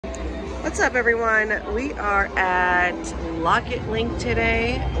What's up, everyone? We are at Lock It Link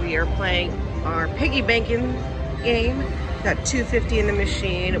today. We are playing our piggy banking game. Got $2.50 in the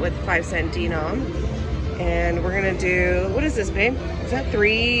machine with 5-cent denom. And we're gonna do, what is this, babe? Is that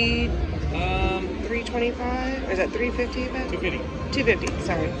 $3.25? Or is that $3.50, babe? $2.50. $2.50,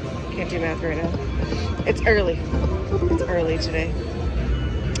 sorry. Can't do math right now. It's early. It's early today.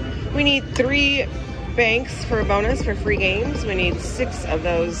 We need 3 banks for a bonus for free games. We need 6 of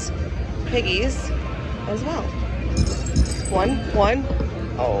those piggies as well. One.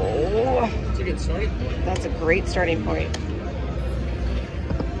 Oh. That's a good starting point. That's a great starting point.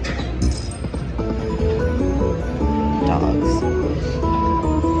 Dogs.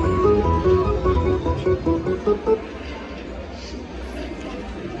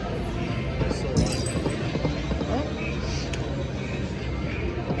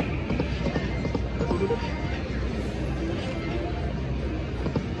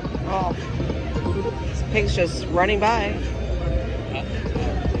 Oh, this pig's just running by. Yeah.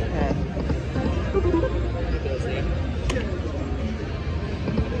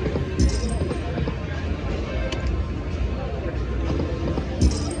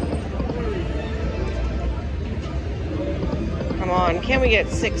 Come on, can we get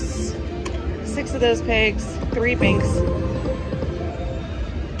six of those pigs? 3 binks.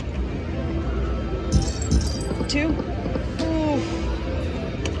 2. Ooh.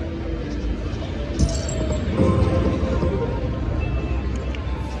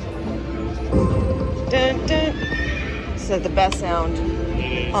 Dun, dun. This is the best sound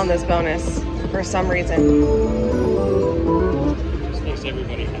on this bonus for some reason. This makes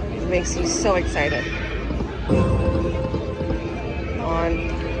everybody happy. It makes you so excited. Come on.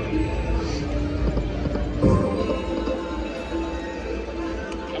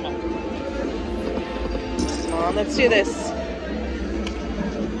 Come on. Come on, let's do this.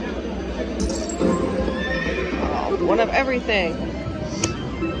 Oh, one of everything.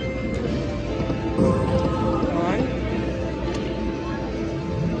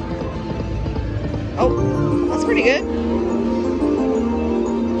 Oh, that's pretty good.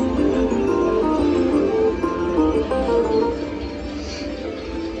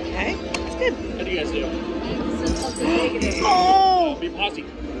 Okay, that's good. How do you guys do? Oh! Be posse.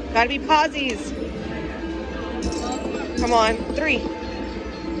 Gotta be posies. Come on, 3.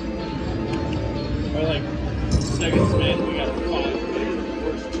 Or like second spin, we got 5.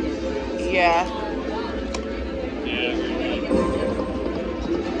 First 2. Yeah. Yeah, very good.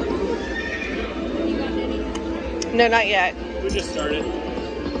 No, not yet. We just started.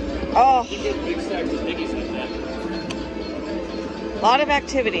 Oh, You get big stacks of piggies like that. a lot of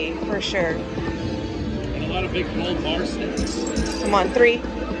activity for sure. And a lot of big gold bar stacks. Come on, 3.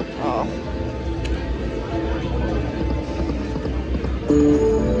 Oh.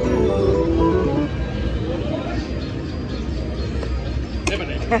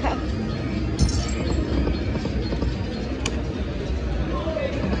 Lemonade.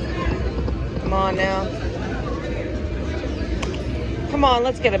 Come on now. Come on,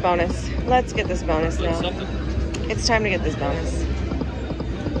 let's get a bonus. Let's get this bonus now. Something. It's time to get this bonus.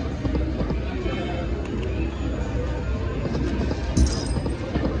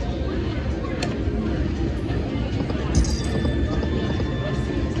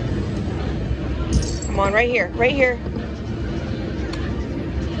 Come on, right here, right here.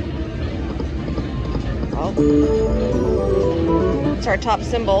 Oh. It's our top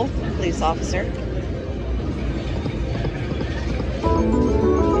symbol, police officer.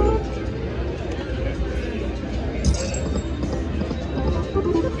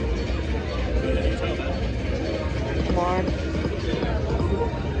 Come on.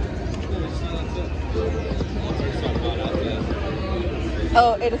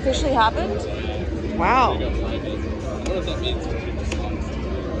 Oh, it officially happened? Wow.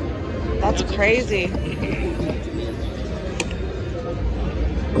 That's crazy. Come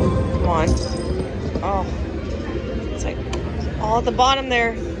on. Oh. It's like all at the bottom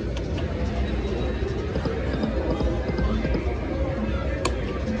there.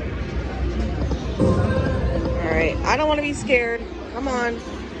 Alright, I don't want to be scared. Come on.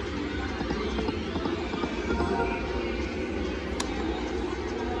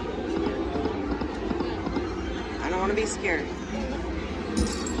 I don't want to be scared.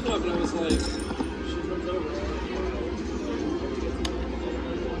 No, but I was like, she comes over.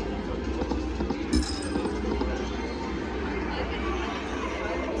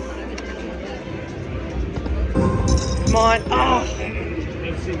 Come on. Oh.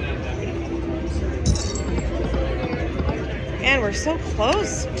 I've seen that happen a couple times. And we're so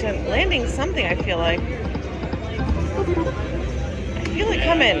close to landing something, I feel like. I feel it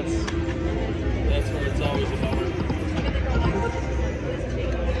coming. that's where it's always a bummer.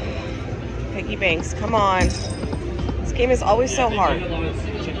 Piggy banks, come on. This game is always so hard. Did a lot of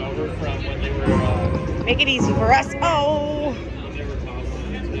switching over from when they were. Make it easy for us. Oh! When they were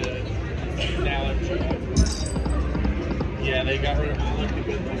Cosmopolitan to now in yeah, they got rid of all like the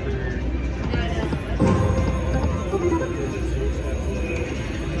good number.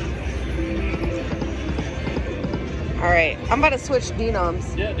 All right, I'm about to switch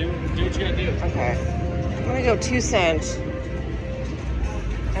denoms. Yeah, do what you gotta do. Okay, I'm gonna go 2 cent,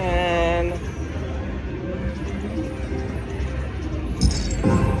 and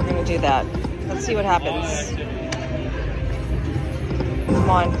I'm gonna do that. Let's see what happens. Come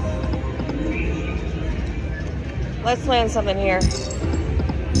on, let's land something here.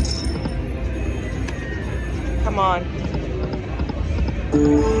 Come on.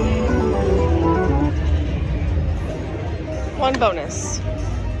 One bonus.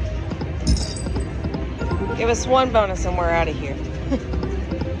 Give us one bonus and we're out of here.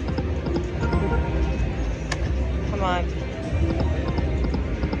 Come on.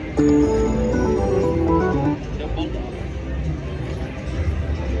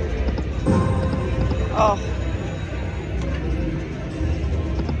 Oh.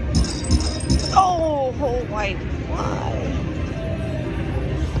 Oh, whole white. Why?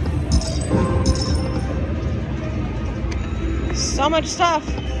 So much stuff.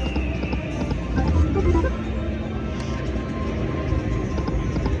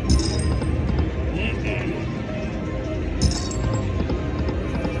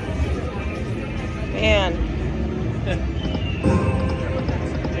 Man.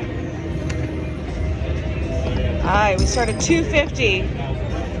 Alright, we started 250.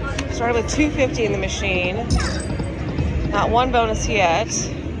 Started with 250 in the machine. Not one bonus yet.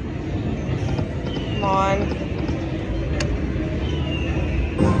 Come on.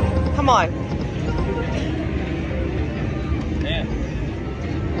 Come on. Man.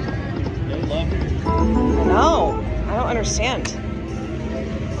 No love here. No, I don't understand.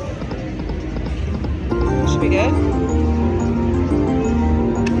 Should be good.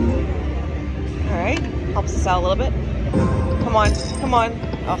 Alright, helps us out a little bit. Come on, come on.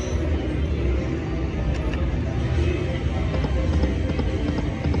 Oh.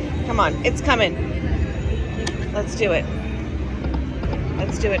 Come on, it's coming. Let's do it.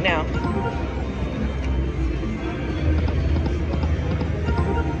 Let's do it now.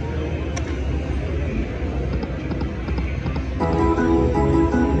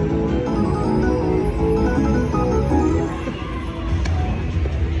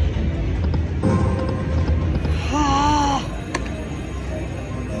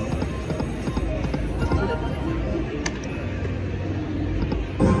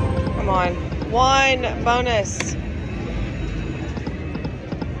 Come on. One bonus.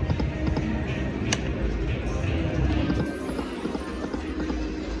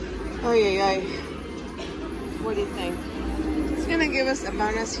 Oh, yeah. What do you think? It's gonna give us a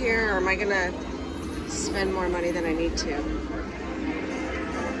bonus here, or am I gonna spend more money than I need to?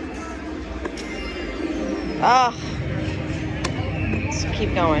 Ah. Let's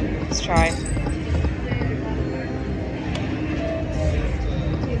keep going. Let's try.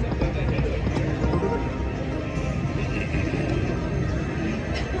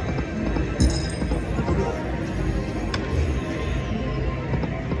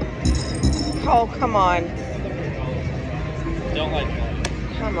 Oh, come on. Don't like that.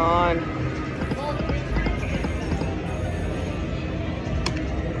 Come on.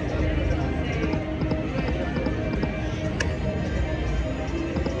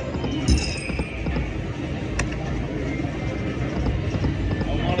 I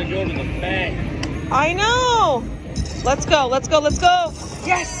want to go to the bank. I know. Let's go. Let's go. Let's go.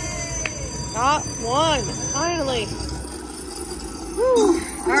 Yes. Got one. Finally. Whew.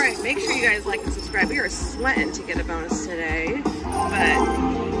 All right. Make sure you guys like and subscribe. We are sweating to get a bonus today, but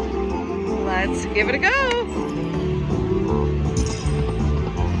let's give it a go.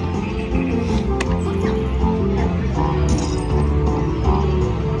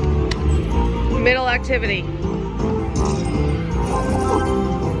 Middle activity.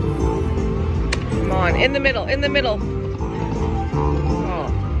 Come on, in the middle, in the middle. Oh,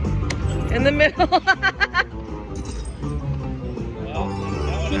 in the middle.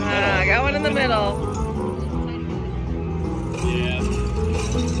 Got one in the middle. Yeah.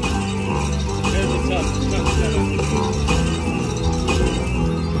 There's a tough.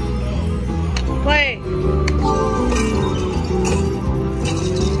 Play.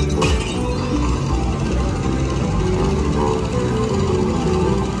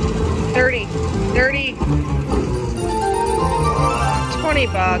 $30, $20, $20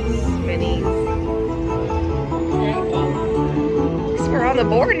 minis. We're on the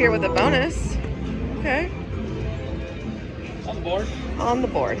board here with a bonus. Okay. On the board? On the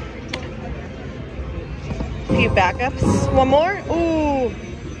board. A few backups. One more? Ooh.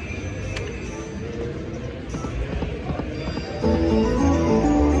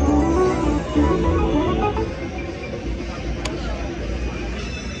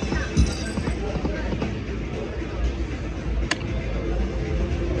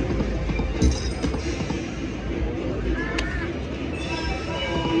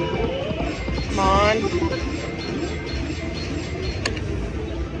 Come on.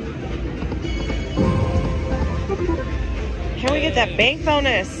 Can we get that bank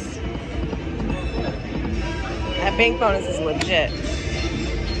bonus? That bank bonus is legit.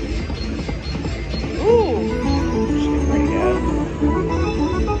 Ooh. Actually pretty good.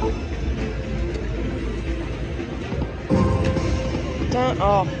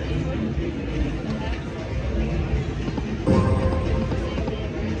 Oh.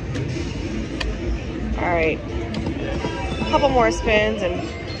 All right, a couple more spins and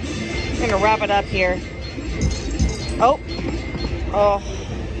I'm gonna wrap it up here. Oh,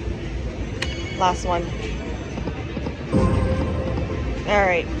 last one. All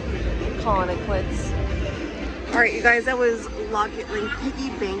right, calling it quits. All right, you guys, that was Lock It Link Piggy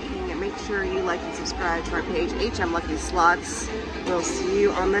Banking. Make sure you like and subscribe to our page, HM Lucky Slots. We'll see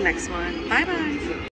you on the next one. Bye-bye.